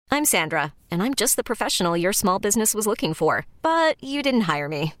I'm Sandra, and I'm just the professional your small business was looking for. But you didn't hire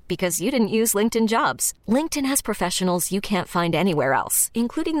me because you didn't use LinkedIn Jobs. LinkedIn has professionals you can't find anywhere else,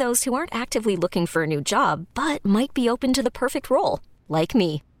 including those who aren't actively looking for a new job, but might be open to the perfect role, like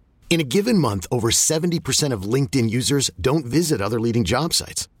me. In a given month, over 70% of LinkedIn users don't visit other leading job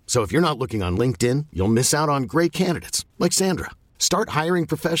sites. So if you're not looking on LinkedIn, you'll miss out on great candidates like Sandra. Start hiring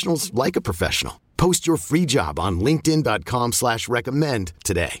professionals like a professional. Post your free job on linkedin.com/recommend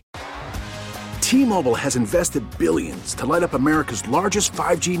today. T-Mobile has invested billions to light up America's largest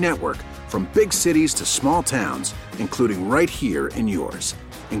 5G network, from big cities to small towns, including right here in yours.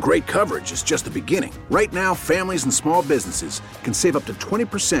 And great coverage is just the beginning. Right now, families and small businesses can save up to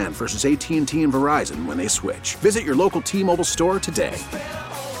 20% versus AT&T and Verizon when they switch. Visit your local T-Mobile store today.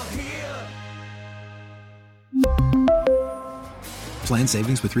 Plan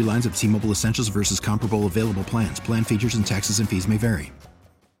savings with 3 lines of T-Mobile Essentials versus comparable available plans. Plan features and taxes and fees may vary.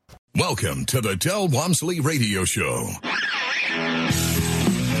 Welcome to the Del Walmsley Radio Show.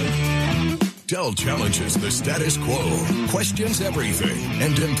 Del challenges the status quo, questions everything,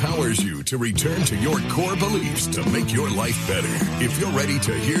 and empowers you to return to your core beliefs to make your life better. If you're ready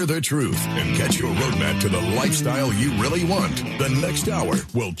to hear the truth and get your roadmap to the lifestyle you really want, the next hour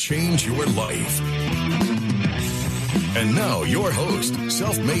will change your life. And now, your host,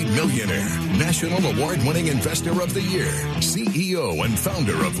 self-made millionaire, national award-winning investor of the year, CEO and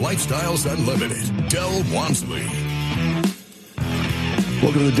founder of Lifestyles Unlimited, Del Walmsley.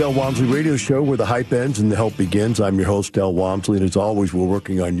 Welcome to the Del Walmsley Radio Show, where the hype ends and the help begins. I'm your host, Del Walmsley, and as always, we're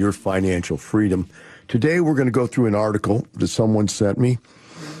working on your financial freedom. Today, we're going to go through an article that someone sent me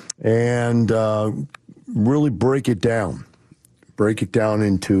and really break it down. Break it down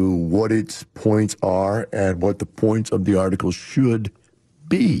into what its points are and what the points of the article should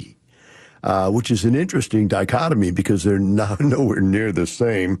be, which is an interesting dichotomy because they're nowhere near the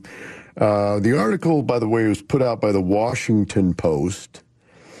same. The article, by the way, was put out by the Washington Post,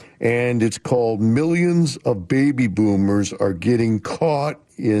 and it's called "Millions of Baby Boomers Are Getting Caught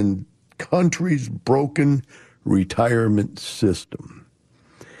in Country's Broken Retirement System."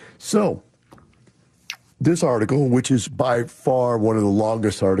 So, this article, which is by far one of the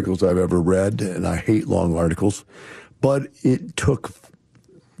longest articles I've ever read, and I hate long articles, but it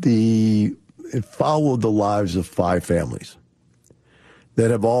followed the lives of 5 families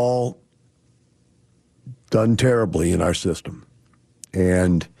that have all done terribly in our system.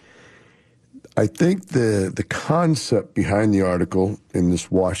 And I think the concept behind the article in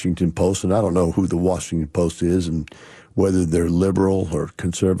this Washington Post, and I don't know who the Washington Post is and whether they're liberal or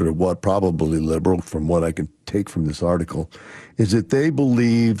conservative, probably liberal from what I can take from this article, is that they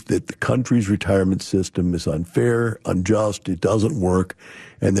believe that the country's retirement system is unfair, unjust, it doesn't work,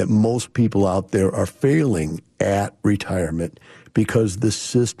 and that most people out there are failing at retirement because the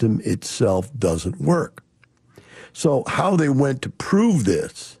system itself doesn't work. So how they went to prove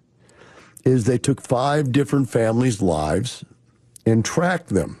this is they took 5 different families' lives and tracked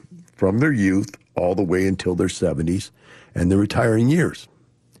them from their youth all the way until their 70s and their retiring years.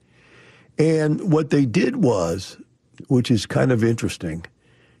 And what they did was, which is kind of interesting,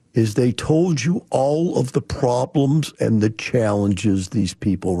 is they told you all of the problems and the challenges these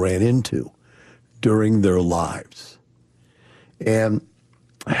people ran into during their lives, and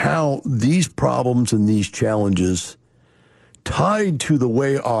how these problems and these challenges tied to the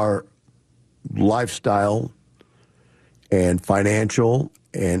way our lifestyle and financial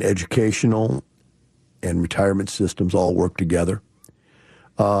and educational and retirement systems all work together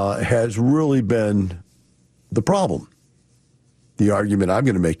has really been the problem. The argument I'm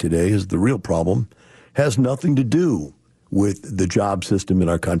going to make today is the real problem has nothing to do with the job system in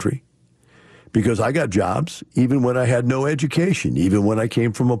our country, because I got jobs even when I had no education, even when I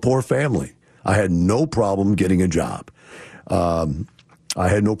came from a poor family. I had no problem getting a job. I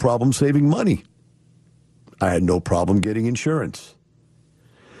had no problem saving money. I had no problem getting insurance.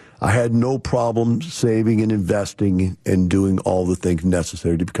 I had no problem saving and investing and doing all the things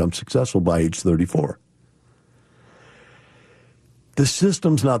necessary to become successful by age 34. The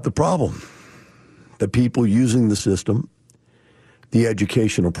system's not the problem. The people using the system, the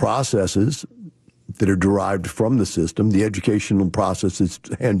educational processes that are derived from the system, the educational processes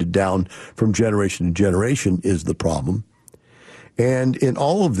handed down from generation to generation is the problem. And in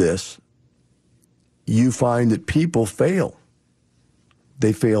all of this, you find that people fail.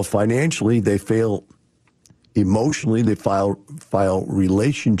 They fail financially, they fail emotionally, they fail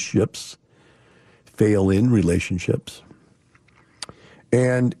relationships, fail in relationships.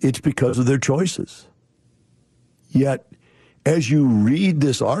 And it's because of their choices. Yet, as you read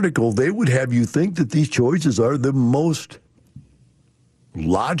this article, they would have you think that these choices are the most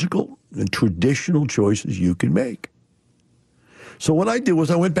logical and traditional choices you can make. So what I did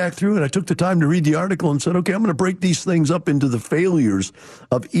was I went back through and I took the time to read the article and said, okay, I'm going to break these things up into the failures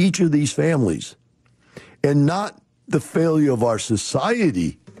of each of these families, and not the failure of our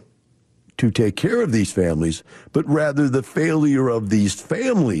society to take care of these families, but rather the failure of these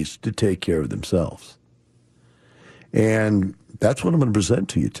families to take care of themselves. And that's what I'm going to present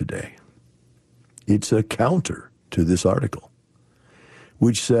to you today. It's a counter to this article,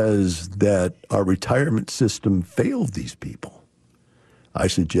 which says that our retirement system failed these people. I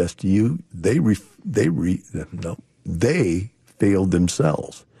suggest to you they failed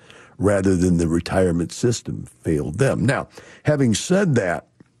themselves rather than the retirement system failed them. Now, having said that,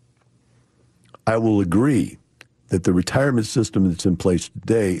 I will agree that the retirement system that's in place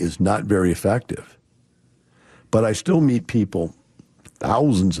today is not very effective. But I still meet people,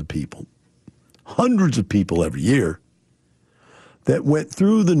 thousands of people, hundreds of people every year, that went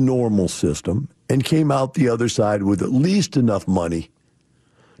through the normal system and came out the other side with at least enough money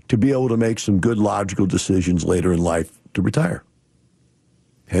to be able to make some good logical decisions later in life to retire.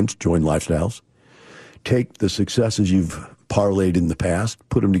 Hence, join Lifestyles. Take the successes you've parlayed in the past,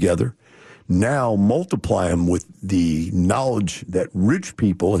 put them together. Now multiply them with the knowledge that rich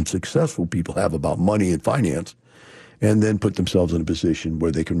people and successful people have about money and finance, and then put themselves in a position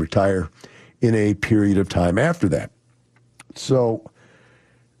where they can retire in a period of time after that. So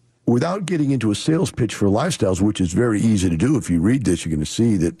without getting into a sales pitch for Lifestyles, which is very easy to do, if you read this, you're going to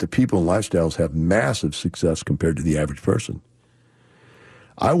see that the people in Lifestyles have massive success compared to the average person.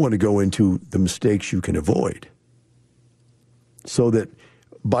 I want to go into the mistakes you can avoid so that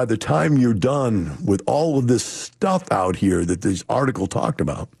by the time you're done with all of this stuff out here that this article talked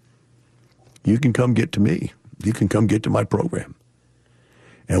about, you can come get to me. You can come get to my program.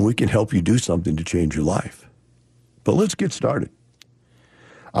 And we can help you do something to change your life. But let's get started.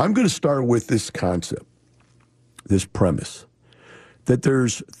 I'm going to start with this concept, this premise, that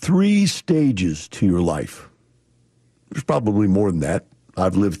there's 3 stages to your life. There's probably more than that.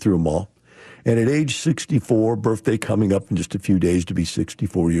 I've lived through them all. And at age 64, birthday coming up in just a few days to be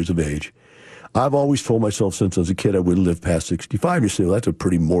 64 years of age, I've always told myself since I was a kid I would live past 65. You say, well, that's a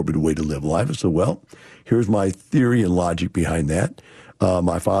pretty morbid way to live life. I said, well, here's my theory and logic behind that.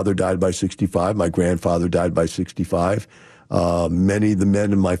 My father died by 65. My grandfather died by 65. Many of the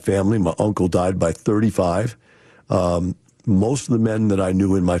men in my family, my uncle died by 35. Most of the men that I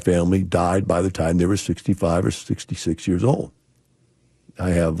knew in my family died by the time they were 65 or 66 years old.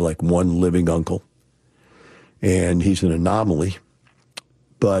 I have like one living uncle, and he's an anomaly.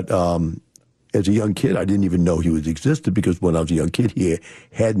 But as a young kid, I didn't even know he was existed because when I was a young kid, he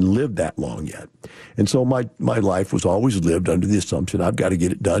hadn't lived that long yet. And so my life was always lived under the assumption I've got to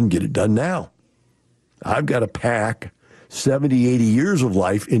get it done now. I've got to pack 70, 80 years of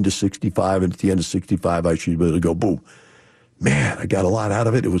life into 65, and at the end of 65, I should be able to go, boom, man, I got a lot out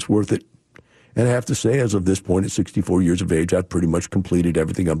of it. It was worth it. And I have to say, as of this point, at 64 years of age, I've pretty much completed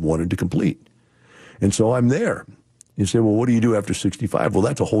everything I've wanted to complete. And so I'm there. You say, well, what do you do after 65? Well,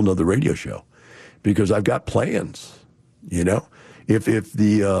 that's a whole nother radio show because I've got plans, you know. If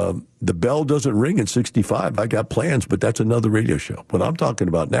the bell doesn't ring at 65, I got plans, but that's another radio show. What I'm talking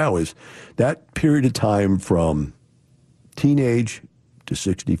about now is that period of time from teenage to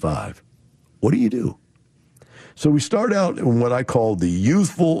 65. What do you do? So we start out in what I call the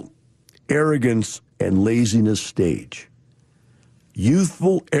youthful arrogance and laziness stage.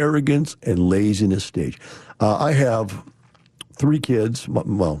 Youthful arrogance and laziness stage. I have 3 kids.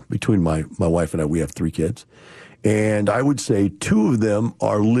 Well, between my wife and I, we have 3 kids. And I would say 2 of them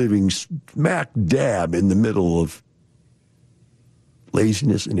are living smack dab in the middle of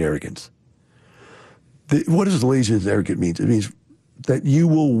laziness and arrogance. What does laziness and arrogance mean? It means that you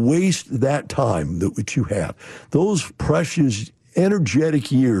will waste that time which you have. Those precious,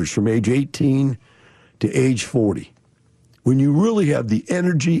 energetic years from age 18 to age 40, when you really have the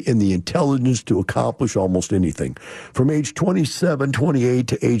energy and the intelligence to accomplish almost anything. From age 27, 28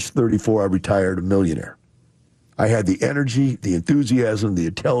 to age 34, I retired a millionaire. I had the energy, the enthusiasm, the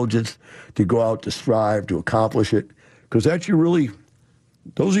intelligence to go out to strive, to accomplish it, because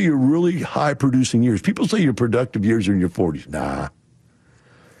those are your really high-producing years. People say your productive years are in your 40s. Nah,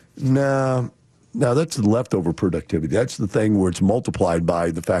 that's the leftover productivity. That's the thing where it's multiplied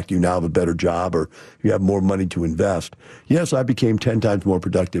by the fact you now have a better job or you have more money to invest. Yes, I became 10 times more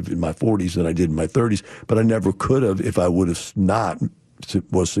productive in my 40s than I did in my 30s, but I never could have if I was not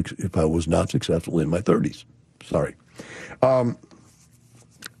successful in my 30s. Sorry. I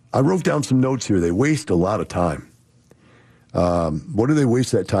wrote down some notes here. They waste a lot of time. What do they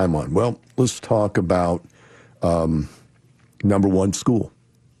waste that time on? Well, let's talk about Number one, school.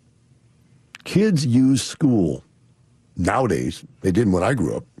 Kids use school nowadays. They didn't when I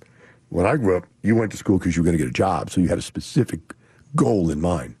grew up. When I grew up, you went to school because you were going to get a job, so you had a specific goal in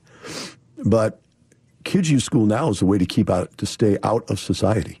mind. But kids use school now as a way to stay out of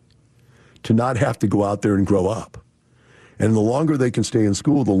society, to not have to go out there and grow up. And the longer they can stay in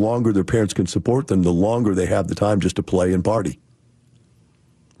school, the longer their parents can support them, the longer they have the time just to play and party.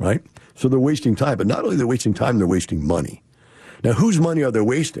 Right? So they're wasting time. But not only are they wasting time, they're wasting money. Now, whose money are they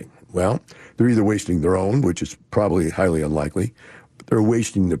wasting? Well, they're either wasting their own, which is probably highly unlikely. They're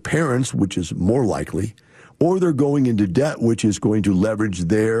wasting their parents', which is more likely. Or they're going into debt, which is going to leverage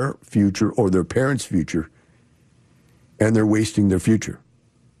their future or their parents' future. And they're wasting their future.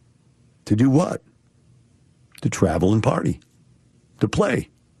 To do what? To travel and party. To play.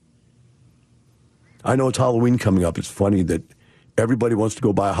 I know it's Halloween coming up. It's funny that everybody wants to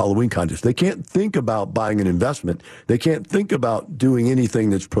go buy a Halloween contest. They can't think about buying an investment. They can't think about doing anything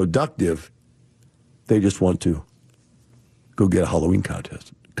that's productive. They just want to go get a Halloween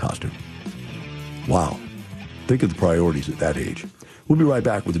costume. Wow. Think of the priorities at that age. We'll be right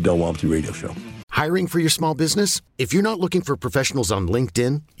back with the Del Walmsley Radio Show. Hiring for your small business? If you're not looking for professionals on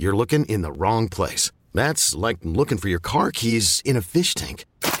LinkedIn, you're looking in the wrong place. That's like looking for your car keys in a fish tank.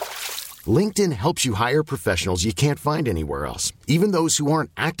 LinkedIn helps you hire professionals you can't find anywhere else, even those who aren't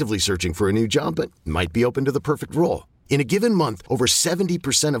actively searching for a new job but might be open to the perfect role. In a given month, over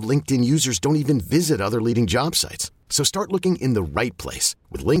 70% of LinkedIn users don't even visit other leading job sites. So start looking in the right place.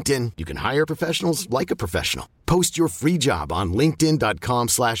 With LinkedIn, you can hire professionals like a professional. Post your free job on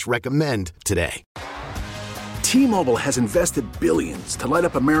linkedin.com/recommend today. T-Mobile has invested billions to light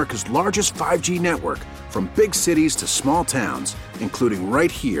up America's largest 5G network, from big cities to small towns, including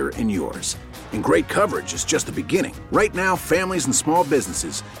right here in yours. And great coverage is just the beginning. Right now, families and small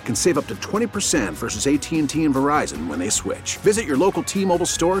businesses can save up to 20% versus AT&T and Verizon when they switch. Visit your local T-Mobile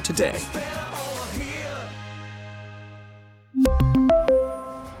store today.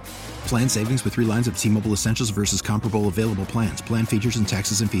 Plan savings with 3 lines of T-Mobile Essentials versus comparable available plans. Plan features and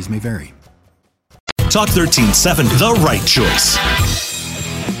taxes and fees may vary. Talk 1370, the right choice.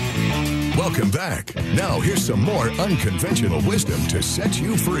 Welcome back. Now here's some more unconventional wisdom to set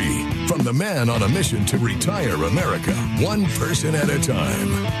you free from the man on a mission to retire America, one person at a time,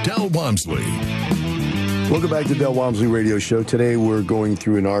 Del Walmsley. Welcome back to the Del Walmsley Radio Show. Today we're going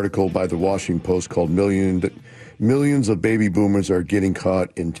through an article by the Washington Post called Millions of Baby Boomers Are Getting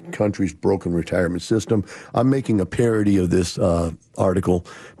Caught in Country's Broken Retirement System. I'm making a parody of this article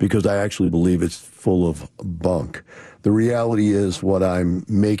because I actually believe it's full of bunk. The reality is what I'm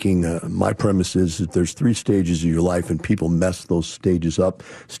making, my premise is that there's 3 stages of your life and people mess those stages up.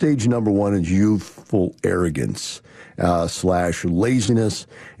 Stage number 1 is youthful arrogance / laziness,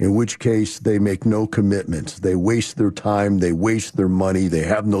 in which case they make no commitments. They waste their time, they waste their money, they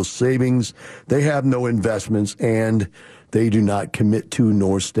have no savings, they have no investments, and they do not commit to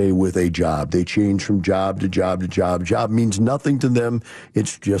nor stay with a job. They change from job to job to job. Job means nothing to them.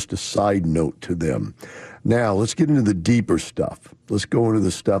 It's just a side note to them. Now, let's get into the deeper stuff. Let's go into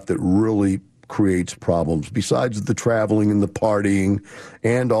the stuff that really creates problems, besides the traveling and the partying,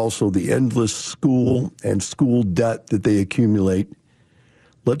 and also the endless school and school debt that they accumulate.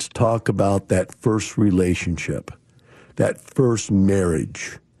 Let's talk about that first relationship, that first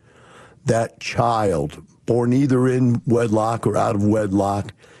marriage, that child born either in wedlock or out of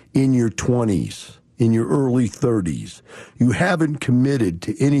wedlock in your 20s, in your early 30s. You haven't committed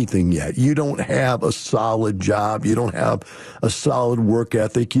to anything yet. You don't have a solid job. You don't have a solid work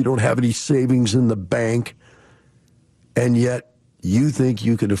ethic. You don't have any savings in the bank. And yet you think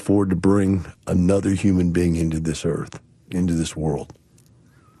you can afford to bring another human being into this earth, into this world.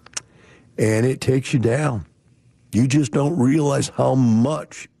 And it takes you down. You just don't realize how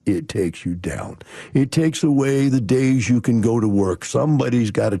much it takes you down. It takes away the days you can go to work.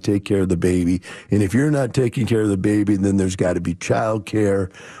 Somebody's got to take care of the baby. And if you're not taking care of the baby, then there's got to be child care,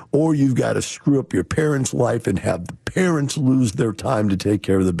 or you've got to screw up your parents' life and have the parents lose their time to take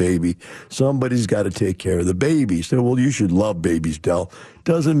care of the baby. Somebody's got to take care of the baby. So, well, you should love babies, Del.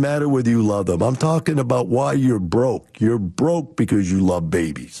 Doesn't matter whether you love them. I'm talking about why you're broke. You're broke because you love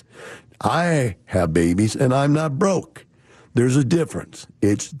babies. I have babies, and I'm not broke. There's a difference.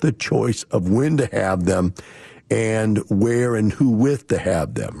 It's the choice of when to have them and where and who with to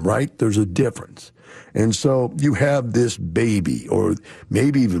have them, right? There's a difference. And so you have this baby, or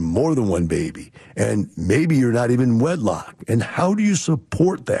maybe even more than one baby, and maybe you're not even in wedlock. And how do you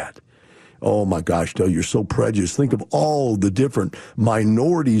support that? Oh, my gosh, Del, you're so prejudiced. Think of all the different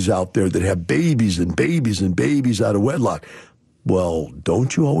minorities out there that have babies and babies and babies out of wedlock. Well,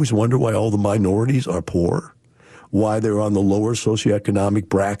 don't you always wonder why all the minorities are poor? why they're on the lower socioeconomic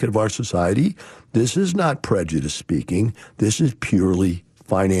bracket of our society. This is not prejudice speaking. This is purely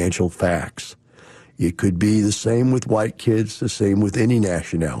financial facts. It could be the same with white kids, the same with any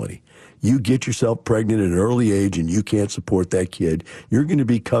nationality. You get yourself pregnant at an early age and you can't support that kid, you're going to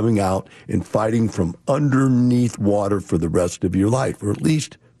be coming out and fighting from underneath water for the rest of your life, or at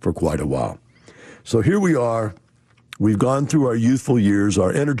least for quite a while. So here we are. We've gone through our youthful years,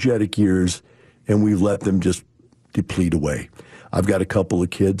 our energetic years, and we've let them just deplete away. I've got a couple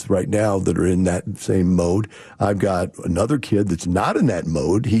of kids right now that are in that same mode. I've got another kid that's not in that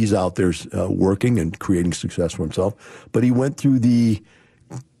mode. He's out there working and creating success for himself. But he went through the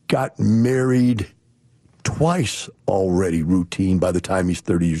got married twice already routine by the time he's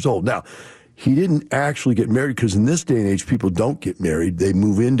 30 years old. Now, he didn't actually get married because in this day and age, people don't get married. They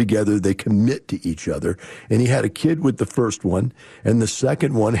move in together. They commit to each other. And he had a kid with the first one, and the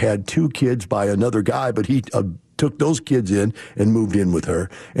second one had 2 kids by another guy, but he took those kids in and moved in with her.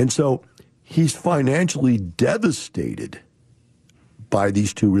 And so he's financially devastated by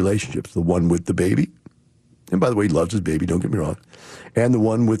these 2 relationships, the one with the baby. And by the way, he loves his baby, don't get me wrong. And the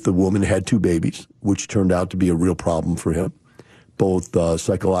one with the woman had 2 babies, which turned out to be a real problem for him, both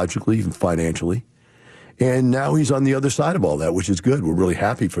psychologically and financially. And now he's on the other side of all that, which is good. We're really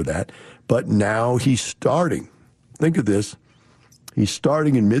happy for that. But now he's starting. Think of this. He's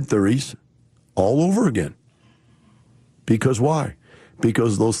starting in mid-30s all over again. Because why?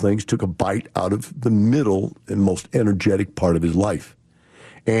 Because those things took a bite out of the middle and most energetic part of his life.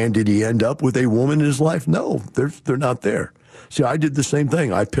 And did he end up with a woman in his life? No, they're not there. See, I did the same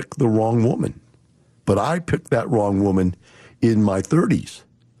thing. I picked the wrong woman. But I picked that wrong woman in my 30s.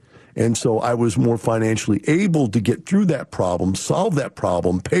 And so I was more financially able to get through that problem, solve that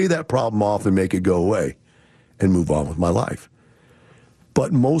problem, pay that problem off and make it go away and move on with my life.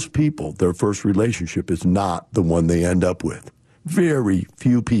 But most people, their first relationship is not the one they end up with. Very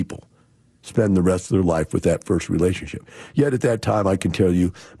few people spend the rest of their life with that first relationship. Yet at that time, I can tell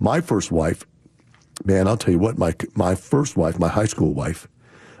you, my first wife, man, I'll tell you what, my first wife, my high school wife,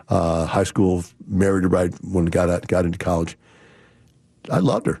 married her right when I got into college, I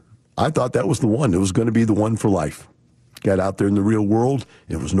loved her. I thought that was the one. It was going to be the one for life. Got out there in the real world.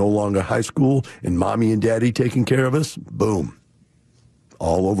 It was no longer high school and mommy and daddy taking care of us. Boom.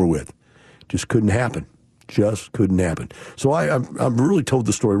 All over with. Just couldn't happen. Just couldn't happen. So I'm really told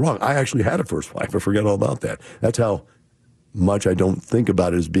the story wrong. I actually had a first wife. I forgot all about that. That's how much I don't think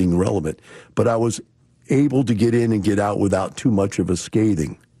about it as being relevant. But I was able to get in and get out without too much of a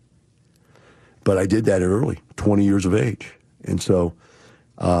scathing. But I did that early, 20 years of age. And so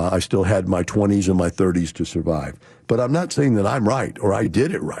I still had my 20s and my 30s to survive. But I'm not saying that I'm right or I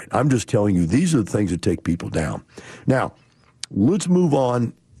did it right. I'm just telling you these are the things that take people down. Now, let's move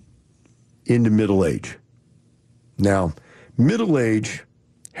on into middle age. Now, middle age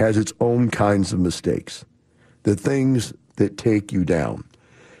has its own kinds of mistakes, the things that take you down.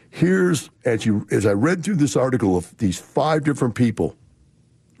 Here's, as I read through this article of these 5 different people,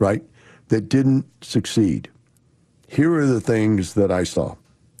 right, that didn't succeed, here are the things that I saw.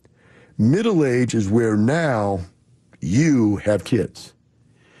 Middle age is where now you have kids,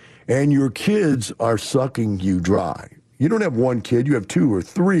 and your kids are sucking you dry. You don't have 1 kid, you have 2 or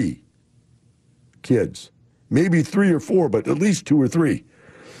 3 kids. Maybe 3 or 4, but at least 2 or 3.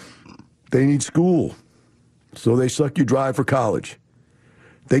 They need school, so they suck you dry for college.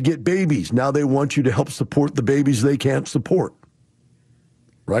 They get babies. Now they want you to help support the babies they can't support,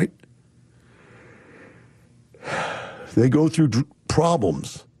 right? They go through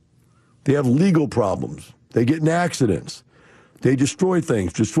problems. They have legal problems. They get in accidents. They destroy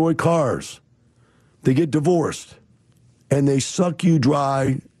things, destroy cars. They get divorced. And they suck you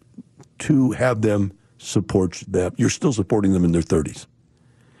dry to have them support them. You're still supporting them in their 30s.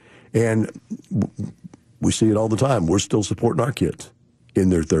 And we see it all the time. We're still supporting our kids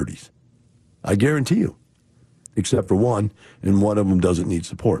in their 30s. I guarantee you, except for one, and one of them doesn't need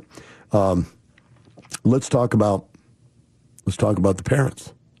support. Let's talk about the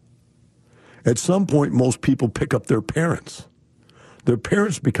parents. At some point, most people pick up their parents. Their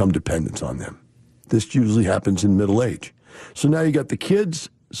parents become dependents on them. This usually happens in middle age. So now you got the kids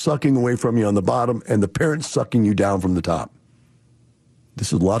sucking away from you on the bottom and the parents sucking you down from the top.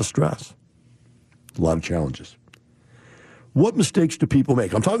 This is a lot of stress, a lot of challenges. What mistakes do people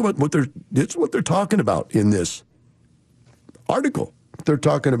make? I'm talking about it's what they're talking about in this article. They're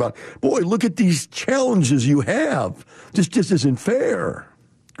talking about, boy, look at these challenges you have. This just isn't fair.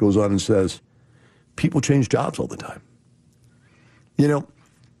 Goes on and says, people change jobs all the time. You know,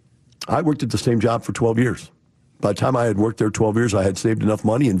 I worked at the same job for 12 years. By the time I had worked there 12 years, I had saved enough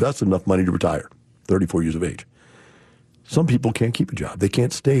money, invested enough money to retire, 34 years of age. Some people can't keep a job. They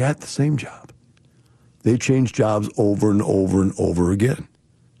can't stay at the same job. They change jobs over and over and over again.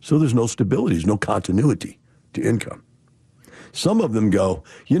 So there's no stability. There's no continuity to income. Some of them go,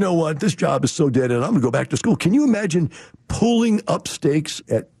 you know what, this job is so dead and I'm going to go back to school. Can you imagine pulling up stakes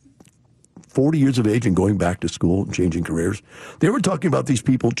at 40 years of age and going back to school and changing careers? They were talking about these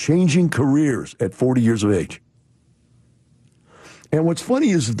people changing careers at 40 years of age. And what's funny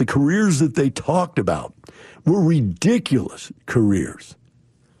is that the careers that they talked about were ridiculous careers.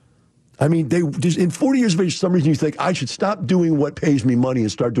 I mean, they just in 40 years of age, for some reason you think, I should stop doing what pays me money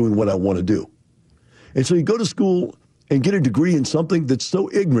and start doing what I want to do. And so you go to school and get a degree in something that's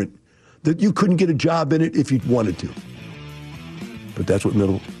so ignorant that you couldn't get a job in it if you wanted to. But that's what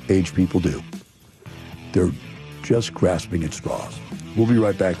middle-aged people do. They're just grasping at straws. We'll be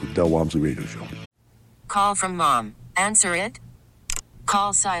right back with Del Walmsley Radio Show. Call from mom. Answer it.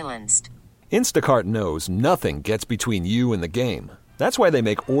 Call silenced. Instacart knows nothing gets between you and the game. That's why they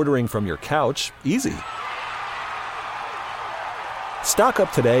make ordering from your couch easy. Stock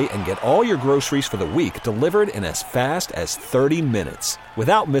up today and get all your groceries for the week delivered in as fast as 30 minutes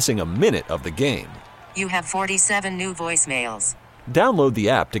without missing a minute of the game. You have 47 new voicemails. Download the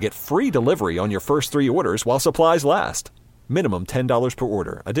app to get free delivery on your first 3 orders while supplies last. Minimum $10 per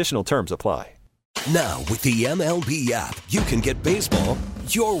order. Additional terms apply. Now, with the MLB app, you can get baseball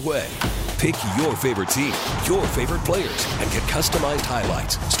your way. Pick your favorite team, your favorite players, and get customized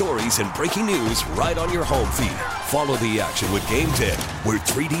highlights, stories, and breaking news right on your home feed. Follow the action with Game 10, where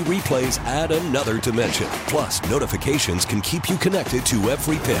 3D replays add another dimension. Plus, notifications can keep you connected to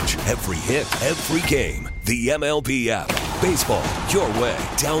every pitch, every hit, every game. The MLB app. Baseball your way.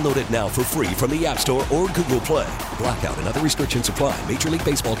 Download it now for free from the App Store or Google Play. Blackout and other restrictions apply. Major League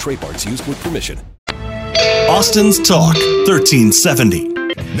Baseball trademarks used with permission. Austin's Talk 1370.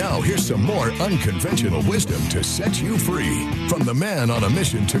 Now here's some more unconventional wisdom to set you free from the man on a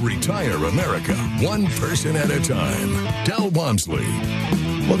mission to retire America, one person at a time, Del Walmsley.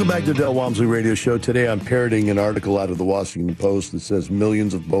 Welcome back to the Del Walmsley Radio Show. Today I'm parroting an article out of the Washington Post that says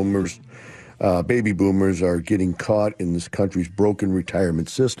millions of baby boomers are getting caught in this country's broken retirement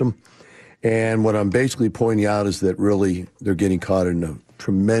system. And what I'm basically pointing out is that really they're getting caught in a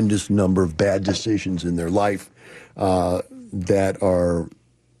tremendous number of bad decisions in their life that are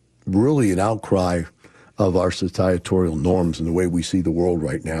really an outcry of our societal norms and the way we see the world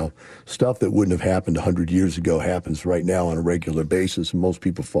right now. Stuff that wouldn't have happened 100 years ago happens right now on a regular basis, and most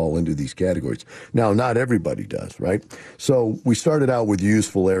people fall into these categories. Now, not everybody does, right? So we started out with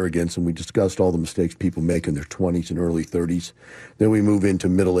useful arrogance, and we discussed all the mistakes people make in their 20s and early 30s. Then we move into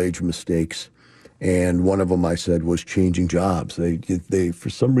middle-age mistakes. And one of them, I said, was changing jobs. They for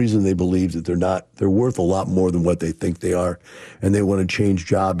some reason, they believe that they're worth a lot more than what they think they are. And they want to change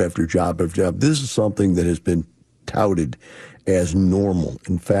job after job after job. This is something that has been touted as normal.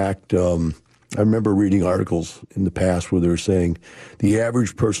 In fact, I remember reading articles in the past where they were saying the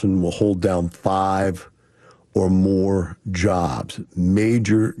average person will hold down 5 or more jobs,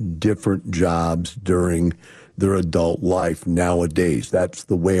 major different jobs during their adult life nowadays. That's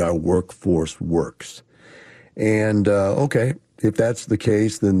the way our workforce works. And, okay, if that's the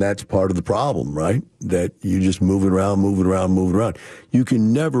case, then that's part of the problem, right? That you're just moving around. You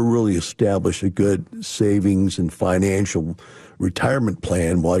can never really establish a good savings and financial retirement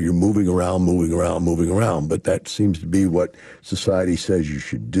plan while you're moving around. But that seems to be what society says you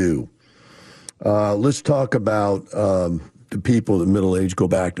should do. Let's talk about the people that middle-aged go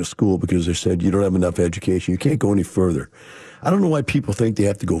back to school because they said you don't have enough education. You can't go any further. I don't know why people think they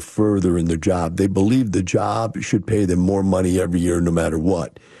have to go further in their job. They believe the job should pay them more money every year no matter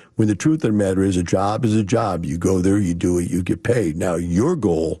what. When the truth of the matter is a job is a job. You go there, you do it, you get paid. Now, your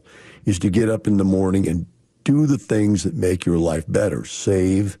goal is to get up in the morning and do the things that make your life better.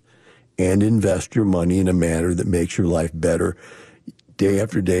 Save and invest your money in a manner that makes your life better day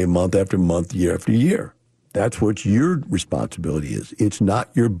after day, month after month, year after year. That's what your responsibility is. It's not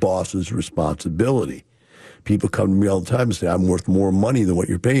your boss's responsibility. People come to me all the time and say, I'm worth more money than what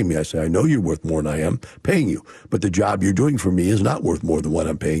you're paying me. I say, I know you're worth more than I am paying you, but the job you're doing for me is not worth more than what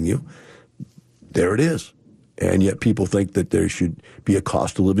I'm paying you. There it is. And yet people think that there should be a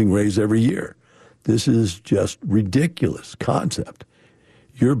cost of living raise every year. This is just ridiculous concept.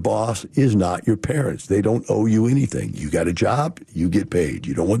 Your boss is not your parents. They don't owe you anything. You got a job, you get paid.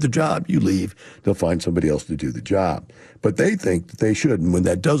 You don't want the job, you leave. They'll find somebody else to do the job. But they think that they should. And when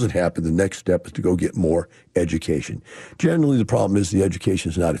that doesn't happen, the next step is to go get more education. Generally, the problem is the education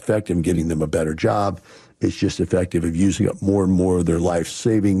is not effective in getting them a better job. It's just effective of using up more and more of their life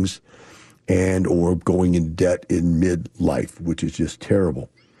savings and or going in debt in midlife, which is just terrible.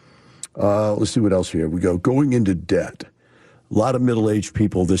 Let's see what else here. We go going into debt. A lot of middle-aged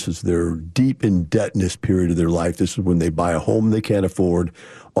people, this is their deep indebtedness period of their life. This is when they buy a home they can't afford,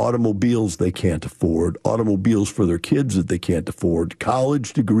 automobiles they can't afford, automobiles for their kids that they can't afford,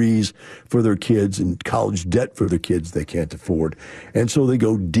 college degrees for their kids, and college debt for their kids they can't afford. And so they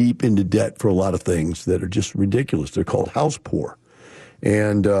go deep into debt for a lot of things that are just ridiculous. They're called house poor.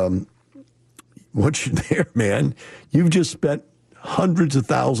 And once you're there, man, you've just spent hundreds of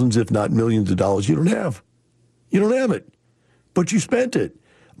thousands, if not millions of dollars you don't have. You don't have it. But you spent it.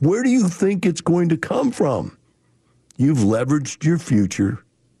 Where do you think it's going to come from? You've leveraged your future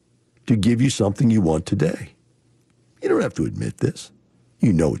to give you something you want today. You don't have to admit this.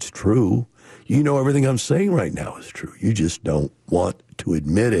 You know it's true. You know everything I'm saying right now is true. You just don't want to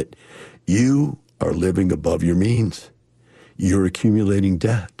admit it. You are living above your means. You're accumulating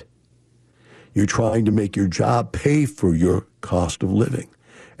debt. You're trying to make your job pay for your cost of living,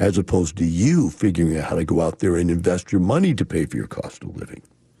 as opposed to you figuring out how to go out there and invest your money to pay for your cost of living,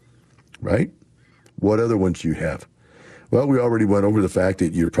 right? What other ones do you have? Well, we already went over the fact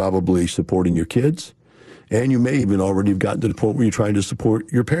that you're probably supporting your kids, and you may even already have gotten to the point where you're trying to support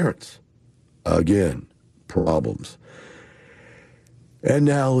your parents. Again, problems. And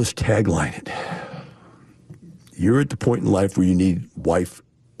now let's tagline it. You're at the point in life where you need wife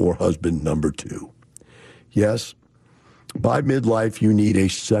or husband number 2. Yes, by midlife, you need a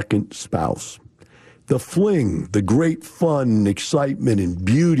second spouse. The fling, the great fun, excitement, and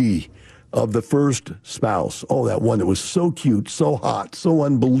beauty of the first spouse. Oh, that one that was so cute, so hot, so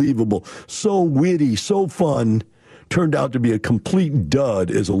unbelievable, so witty, so fun, turned out to be a complete dud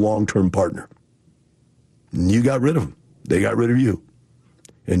as a long-term partner. And you got rid of them. They got rid of you.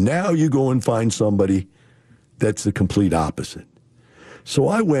 And now you go and find somebody that's the complete opposite. So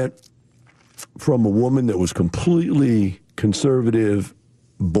I went from a woman that was completely conservative,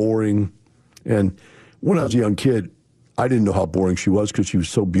 boring, and when I was a young kid, I didn't know how boring she was because she was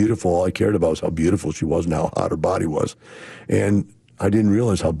so beautiful. All I cared about was how beautiful she was and how hot her body was. And I didn't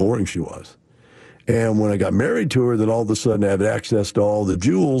realize how boring she was. And when I got married to her, then all of a sudden I had access to all the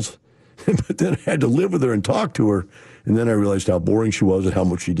jewels, but then I had to live with her and talk to her. And then I realized how boring she was and how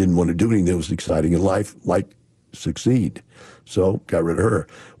much she didn't want to do anything that was exciting in life, like succeed. So got rid of her.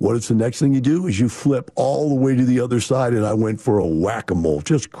 What is the next thing you do is you flip all the way to the other side, and I went for a whack-a-mole,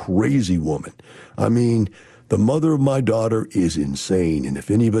 just crazy woman. I mean, the mother of my daughter is insane, and if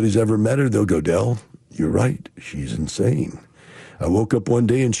anybody's ever met her, they'll go, Del, you're right, she's insane. I woke up one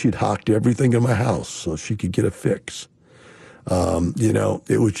day and she'd hocked everything in my house so she could get a fix.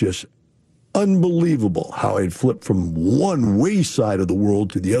 It was just unbelievable how I'd flipped from one way side of the world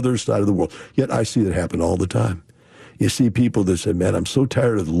to the other side of the world. Yet I see that happen all the time. You see people that say, man, I'm so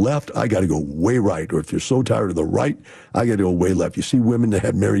tired of the left, I got to go way right. Or if you're so tired of the right, I got to go way left. You see women that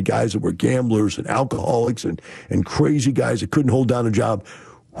have married guys that were gamblers and alcoholics and crazy guys that couldn't hold down a job.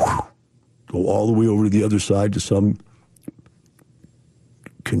 Whew, go all the way over to the other side to some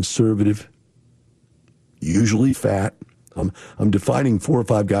conservative, usually fat. I'm defining 4 or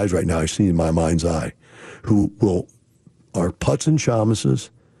 5 guys right now I see in my mind's eye who are putts and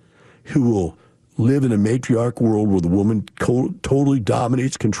chamases, who will live in a matriarch world where the woman totally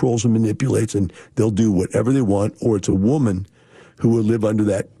dominates, controls, and manipulates, and they'll do whatever they want, or it's a woman who will live under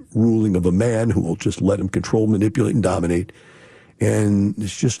that ruling of a man who will just let him control, manipulate, and dominate. And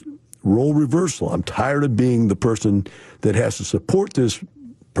it's just role reversal. I'm tired of being the person that has to support this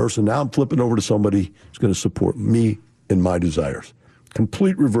person. Now I'm flipping over to somebody who's going to support me and my desires.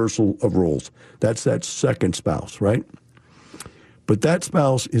 Complete reversal of roles. That's that second spouse, right? But that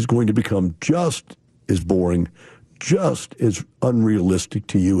spouse is going to become just as boring, just as unrealistic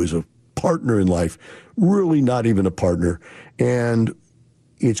to you as a partner in life, really not even a partner. And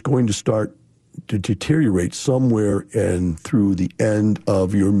it's going to start to deteriorate somewhere and through the end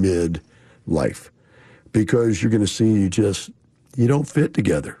of your midlife, because you're going to see you don't fit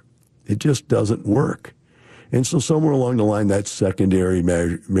together. It just doesn't work. And so somewhere along the line, that secondary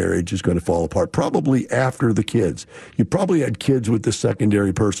marriage is going to fall apart, probably after the kids. You probably had kids with the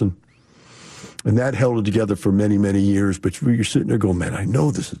secondary person, and that held it together for many, many years. But you're sitting there going, man, I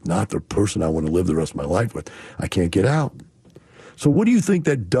know this is not the person I want to live the rest of my life with. I can't get out. So what do you think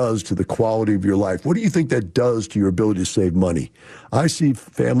that does to the quality of your life? What do you think that does to your ability to save money? I see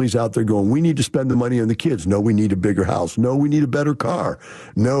families out there going, we need to spend the money on the kids. No, we need a bigger house. No, we need a better car.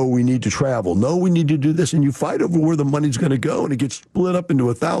 No, we need to travel. No, we need to do this. And you fight over where the money's going to go, and it gets split up into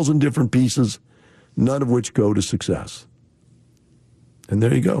 1,000 different pieces, none of which go to success. And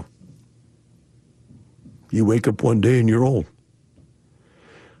there you go. You wake up one day and you're old.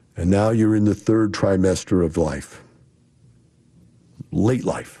 And now you're in the 3rd trimester of life. Late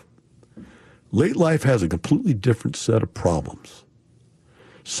life. Late life has a completely different set of problems.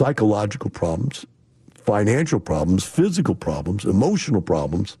 Psychological problems, financial problems, physical problems, emotional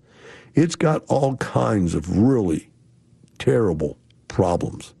problems. It's got all kinds of really terrible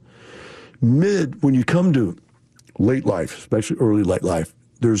problems. When you come to late life, especially early late life,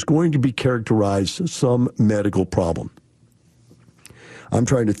 there's going to be characterized some medical problem. I'm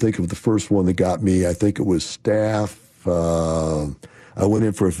trying to think of the first one that got me. I think it was staph. I went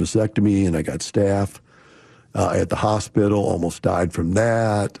in for a vasectomy and I got staph at the hospital, almost died from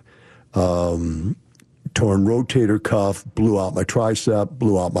that. Torn rotator cuff, blew out my tricep,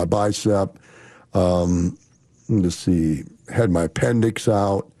 blew out my bicep. Let's see, had my appendix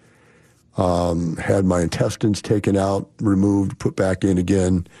out, had my intestines taken out, removed, put back in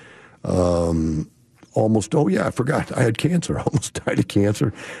again. I forgot. I had cancer. I almost died of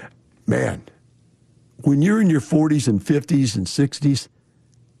cancer. Man, when you're in your 40s and 50s and 60s,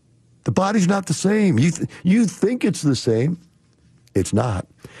 the body's not the same. You think it's the same. It's not.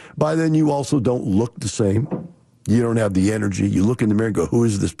 By then, you also don't look the same. You don't have the energy. You look in the mirror and go, who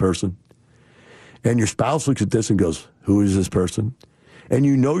is this person? And your spouse looks at this and goes, who is this person? And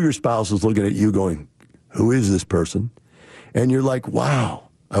you know your spouse is looking at you going, who is this person? And you're like, wow,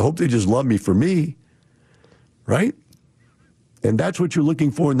 I hope they just love me for me, right? And that's what you're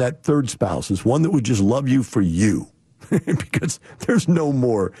looking for in that third spouse, is one that would just love you for you. Because there's no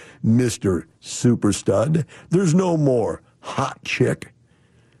more Mr. Super Stud. There's no more hot chick.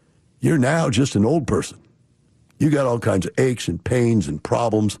 You're now just an old person. You got all kinds of aches and pains and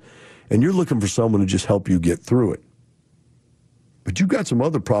problems, and you're looking for someone to just help you get through it. But you've got some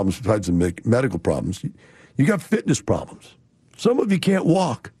other problems besides the medical problems. You got fitness problems. Some of you can't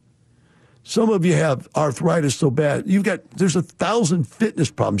walk. Some of you have arthritis so bad. There's 1,000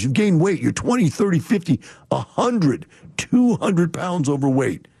 fitness problems. You've gained weight. You're 20, 30, 50, 100, 200 pounds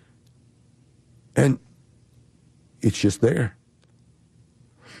overweight. And it's just there.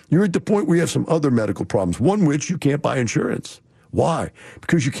 You're at the point where you have some other medical problems, one which you can't buy insurance. Why?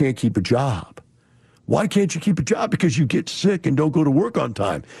 Because you can't keep a job. Why can't you keep a job? Because you get sick and don't go to work on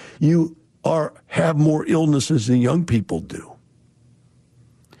time. You have more illnesses than young people do.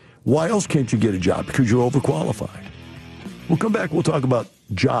 Why else can't you get a job? Because you're overqualified. We'll come back. We'll talk about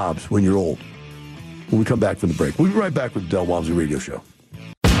jobs when you're old when we come back from the break. We'll be right back with the Del Walmsley Radio Show.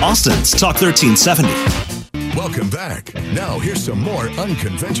 Austin's Talk 1370. Welcome back. Now here's some more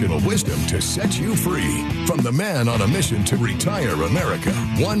unconventional wisdom to set you free from the man on a mission to retire America,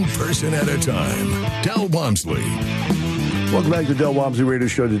 one person at a time, Del Walmsley. Welcome back to the Del Walmsley Radio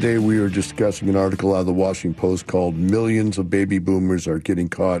Show. Today we are discussing an article out of the Washington Post called "Millions of Baby Boomers Are Getting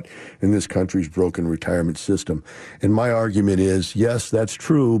Caught in This Country's Broken Retirement System." And my argument is, yes, that's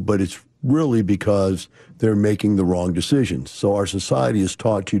true, but it's really because they're making the wrong decisions. So our society has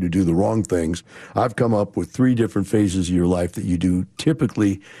taught you to do the wrong things. I've come up with 3 different phases of your life that you do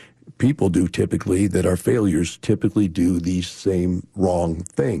people do typically, that are failures, typically do these same wrong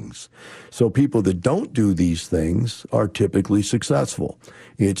things. So people that don't do these things are typically successful.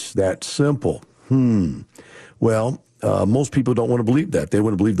 It's that simple. Well, most people don't want to believe that. They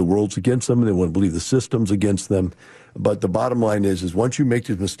want to believe the world's against them. They want to believe the system's against them. But the bottom line is once you make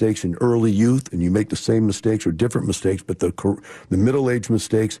these mistakes in early youth and you make the same mistakes or different mistakes, but the middle-aged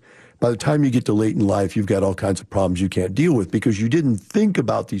mistakes, by the time you get to late in life, you've got all kinds of problems you can't deal with because you didn't think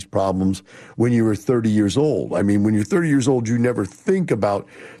about these problems when you were 30 years old. I mean, when you're 30 years old, you never think about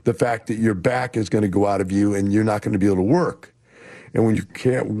the fact that your back is going to go out of you and you're not going to be able to work. And when you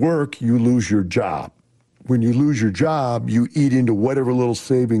can't work, you lose your job. When you lose your job, you eat into whatever little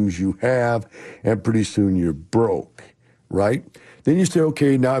savings you have, and pretty soon you're broke, right? Then you say,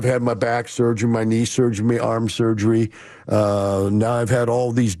 okay, now I've had my back surgery, my knee surgery, my arm surgery. Now I've had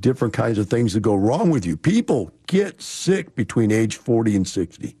all these different kinds of things that go wrong with you. People get sick between age 40 and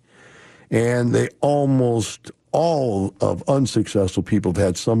 60. And they almost all of unsuccessful people have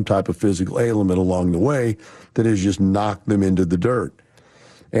had some type of physical ailment along the way that has just knocked them into the dirt.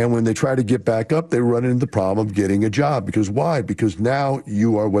 And when they try to get back up, they run into the problem of getting a job. Because why? Because now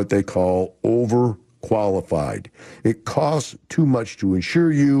you are what they call overqualified. It costs too much to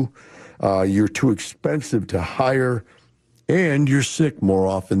insure you. You're too expensive to hire. And you're sick more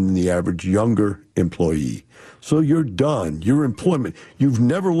often than the average younger employee. So you're done. Your employment, you've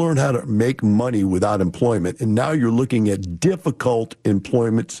never learned how to make money without employment. And now you're looking at difficult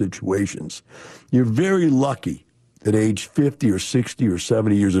employment situations. You're very lucky at age 50 or 60 or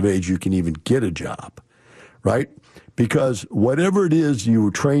 70 years of age, you can even get a job, right? Because whatever it is you were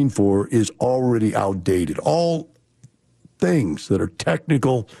trained for is already outdated. All things that are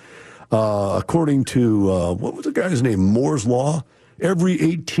technical, according to, what was the guy's name, Moore's Law, Every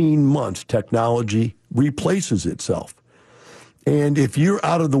 18 months, technology replaces itself. And if you're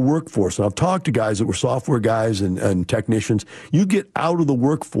out of the workforce, and I've talked to guys that were software guys and technicians, you get out of the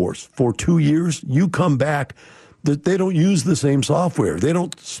workforce for 2 years, you come back, that they don't use the same software. They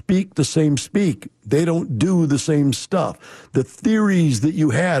don't speak the same speak. They don't do the same stuff. The theories that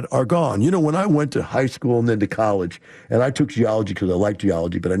you had are gone. You know, when I went to high school and then to college, and I took geology because I liked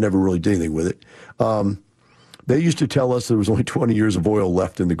geology, but I never really did anything with it, they used to tell us there was only 20 years of oil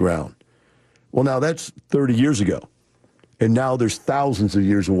left in the ground. Well, now that's 30 years ago. And now there's thousands of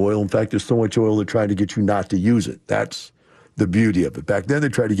years of oil. In fact, there's so much oil they're trying to get you not to use it. That's the beauty of it. Back then, they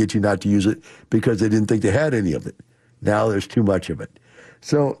tried to get you not to use it because they didn't think they had any of it. Now there's too much of it.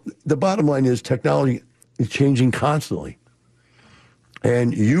 So the bottom line is technology is changing constantly.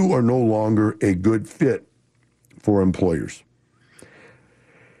 And you are no longer a good fit for employers.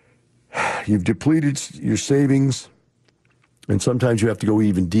 You've depleted your savings, and sometimes you have to go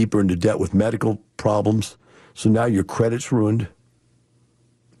even deeper into debt with medical problems. So now your credit's ruined.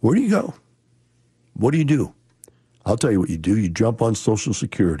 Where do you go? What do you do? I'll tell you what you do. You jump on Social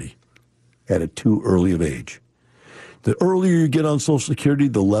Security at a too early of age. The earlier you get on Social Security,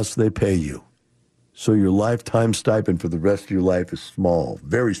 the less they pay you. So your lifetime stipend for the rest of your life is small,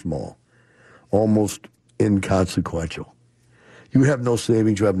 very small, almost inconsequential. You have no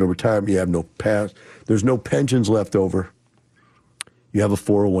savings, you have no retirement, you have no past. There's no pensions left over. You have a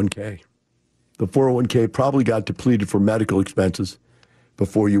 401k. The 401k probably got depleted for medical expenses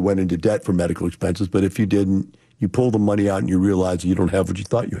before you went into debt for medical expenses. But if you didn't, you pull the money out and you realize you don't have what you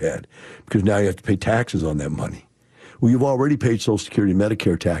thought you had because now you have to pay taxes on that money. Well, you've already paid Social Security and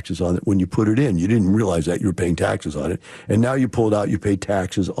Medicare taxes on it when you put it in. You didn't realize that you were paying taxes on it. And now you pull it out, you pay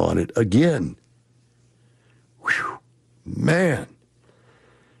taxes on it again. Whew. Man,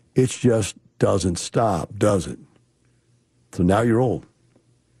 it just doesn't stop, does it? So now you're old.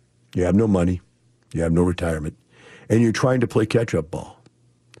 You have no money. You have no retirement. And you're trying to play catch-up ball.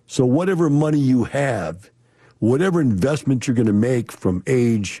 So whatever money you have, whatever investment you're going to make from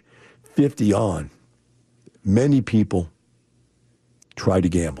age 50 on, many people try to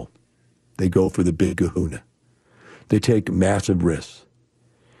gamble. They go for the big kahuna. They take massive risks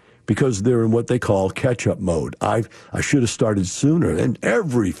because they're in what they call catch-up mode. I should have started sooner. And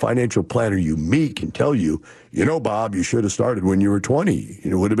every financial planner you meet can tell you, you know, Bob, you should have started when you were 20.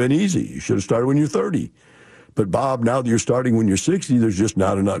 It would have been easy. You should have started when you're 30. But, Bob, now that you're starting when you're 60, there's just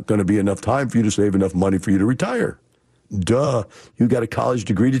not going to be enough time for you to save enough money for you to retire. Duh. You got a college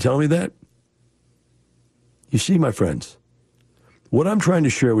degree to tell me that? You see, my friends, what I'm trying to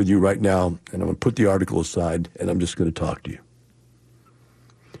share with you right now, and I'm going to put the article aside, and I'm just going to talk to you.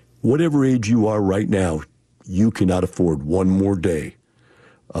 Whatever age you are right now, you cannot afford one more day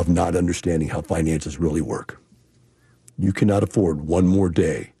of not understanding how finances really work. You cannot afford one more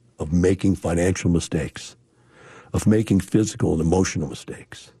day of making financial mistakes, of making physical and emotional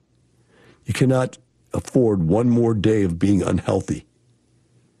mistakes. You cannot afford one more day of being unhealthy.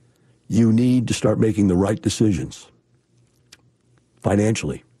 You need to start making the right decisions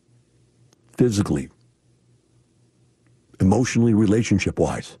financially, physically, emotionally,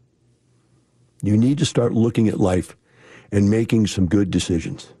 relationship-wise. You need to start looking at life and making some good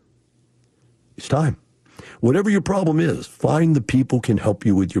decisions. It's time. Whatever your problem is, find the people who can help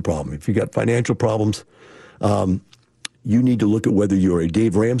you with your problem. If you got financial problems, you need to look at whether you're a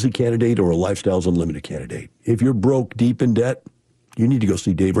Dave Ramsey candidate or a Lifestyles Unlimited candidate. If you're broke, deep in debt, you need to go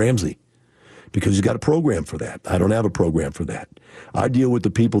see Dave Ramsey because he's got a program for that. I don't have a program for that. I deal with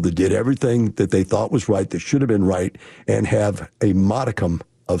the people that did everything that they thought was right, that should have been right, and have a modicum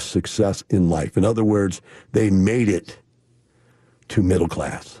of success in life. In other words, they made it to middle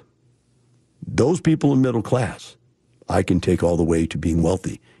class. Those people in middle class, I can take all the way to being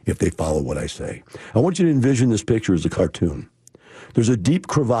wealthy if they follow what I say. I want you to envision this picture as a cartoon. There's a deep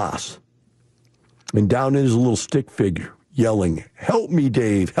crevasse, and down in is a little stick figure yelling, "Help me,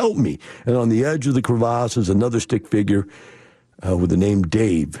 Dave, help me." And on the edge of the crevasse is another stick figure with the name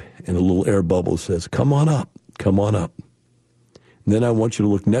Dave, and a little air bubble says, "Come on up, come on up." And then I want you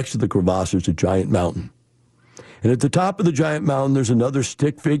to look next to the crevasse. There's a giant mountain. And at the top of the giant mountain, there's another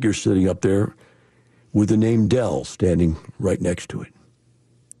stick figure sitting up there with the name Dell standing right next to it.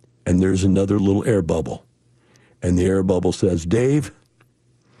 And there's another little air bubble. And the air bubble says, "Dave,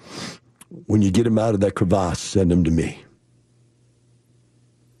 when you get him out of that crevasse, send him to me.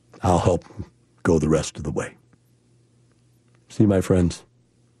 I'll help go the rest of the way." See, my friends,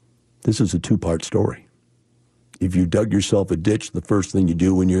 this is a two-part story. If you dug yourself a ditch, the first thing you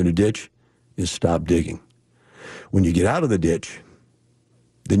do when you're in a ditch is stop digging. When you get out of the ditch,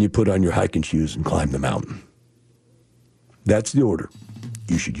 then you put on your hiking shoes and climb the mountain. That's the order.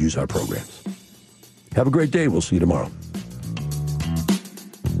 You should use our programs. Have a great day. We'll see you tomorrow.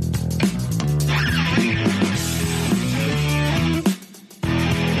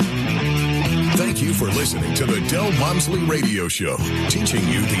 Thank you for listening to the Del Walmsley Radio Show, teaching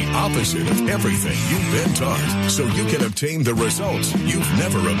you the opposite of everything you've been taught so you can obtain the results you've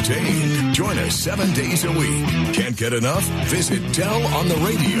never obtained. Join us 7 days a week. Can't get enough? Visit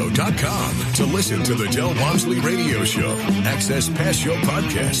DelOnTheRadio.com to listen to the Del Walmsley Radio Show, access past show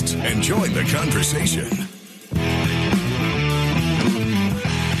podcasts, and join the conversation.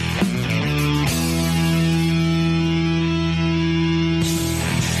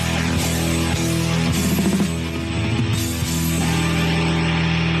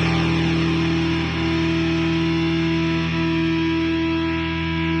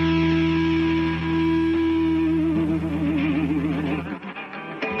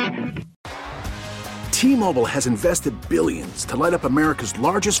 T-Mobile has invested billions to light up America's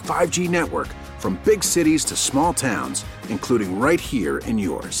largest 5G network, from big cities to small towns, including right here in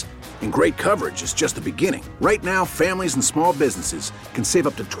yours. And great coverage is just the beginning. Right now, families and small businesses can save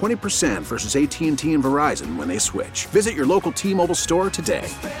up to 20% versus AT&T and Verizon when they switch. Visit your local T-Mobile store today.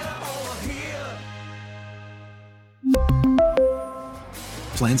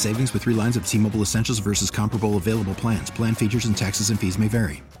 Plan savings with 3 lines of T-Mobile Essentials versus comparable available plans. Plan features and taxes and fees may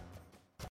vary.